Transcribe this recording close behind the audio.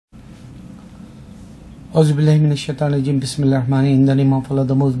Bismillahirrahmanirrahim. In the name of Allah,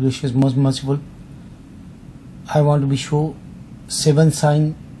 the most gracious, most merciful. I want to be show 7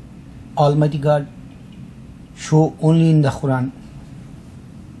 sign Almighty God show only in the Quran.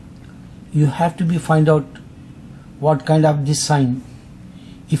 You have to be find out what kind of this sign.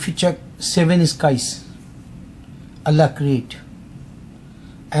 If you check 7 skies Allah create,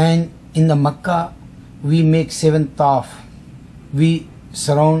 and in the Makkah we make 7 tawaf. We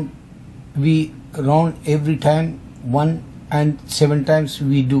round every time 1 and 7 times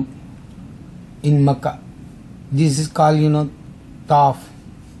we do in Makkah. This is called tawaf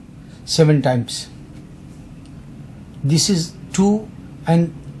 7 times. This is 2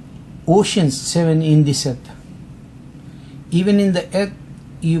 and oceans 7 in this earth. Even in the earth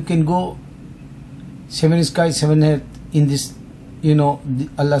you can go 7 sky 7 earth in this.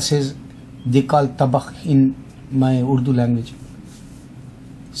 Allah says they call tabakh in my Urdu language.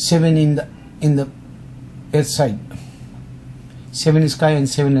 7 in the earth side, 7 sky and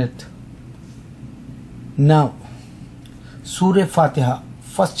 7 earth. Now Surah Fatiha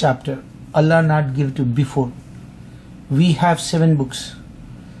first chapter Allah not give to before. We have 7 books: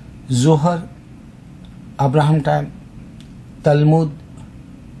 Zohar Abraham time, Talmud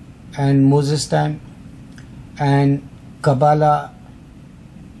and Moses time, and Kabbalah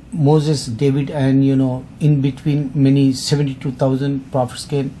Moses, David, and in between many 72,000 prophets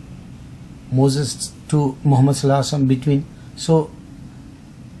came. Moses to Muhammad Sallallahu Alaihi Wasallam between. So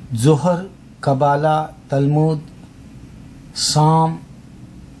Zohar, Kabbalah, Talmud, Psalm,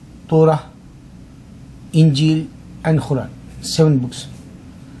 Torah, Injil and Quran, 7 books.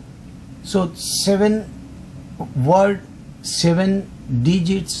 So 7 word, 7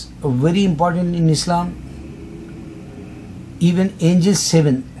 digits are very important in Islam. Even angels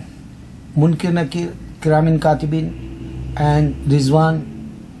 7, Munkir Nakir, Kiramin Katibin and Rizwan.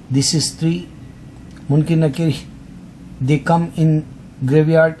 This is 3. Munkir Nakir, they come in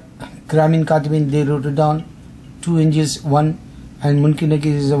graveyard. Kiramin Katibin, they wrote it down. 2 angels, 1, and Munkir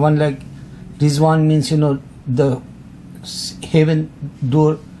Nakir is 1 like. Rizwan means the heaven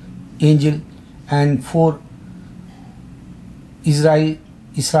door angel, and 4 Israel,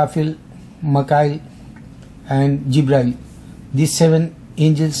 Israfil, Mikael and Jibrail. These 7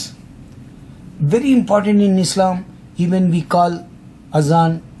 angels very important in Islam. Even we call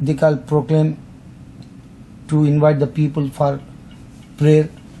azan, they call proclaim to invite the people for prayer.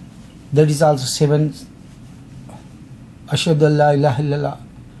 That is also 7. Ashhadu an la ilaha illallah,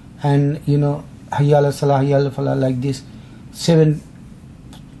 and hayya ala salah, hayya ala falah, like this 7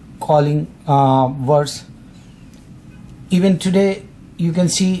 calling words. Even today you can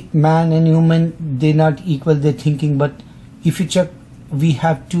see man and human, they not equal their thinking, but if you check, we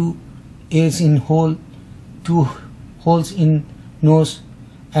have 2 ears in hole, 2 holes in nose,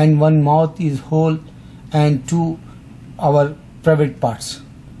 and 1 mouth is hole, and 2 our private parts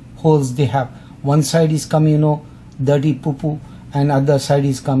holes they have. One side is come dirty poo poo, and other side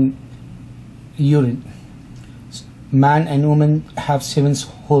is come urine. Man and woman have 7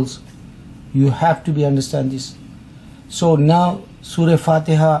 holes. You have to be understand this. So now Surah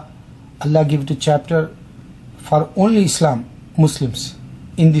Fatiha Allah give to chapter for only Islam Muslims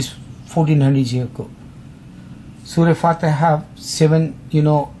in this 1400 years ago. Surah Fatiha have 7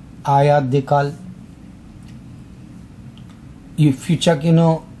 ayat they call. If you check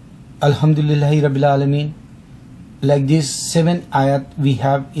Alhamdulillahi Rabbil Alameen, like this 7 ayat we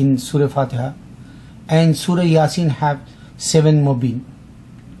have in Surah Fatiha, and Surah Yasin have 7 Mubin.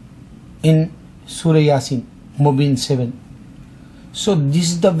 In Surah Yasin Mubin 7. So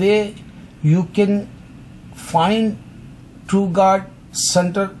this is the way you can find true God.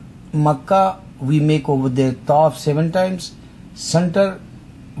 Center Makkah we make over there tawaf 7 times. Center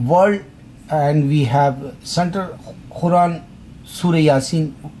world, and we have center Quran Surah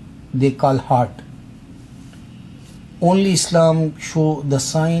Yasin they call heart. Only Islam show the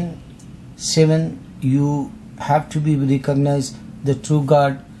sign 7. You have to be recognized the true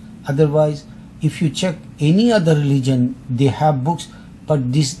God. Otherwise, if you check any other religion, they have books,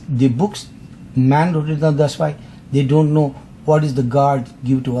 but the books man wrote it down. That's why they don't know what is the God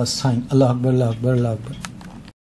give to us sign. Allah Akbar, Allah Akbar, Allah Akbar.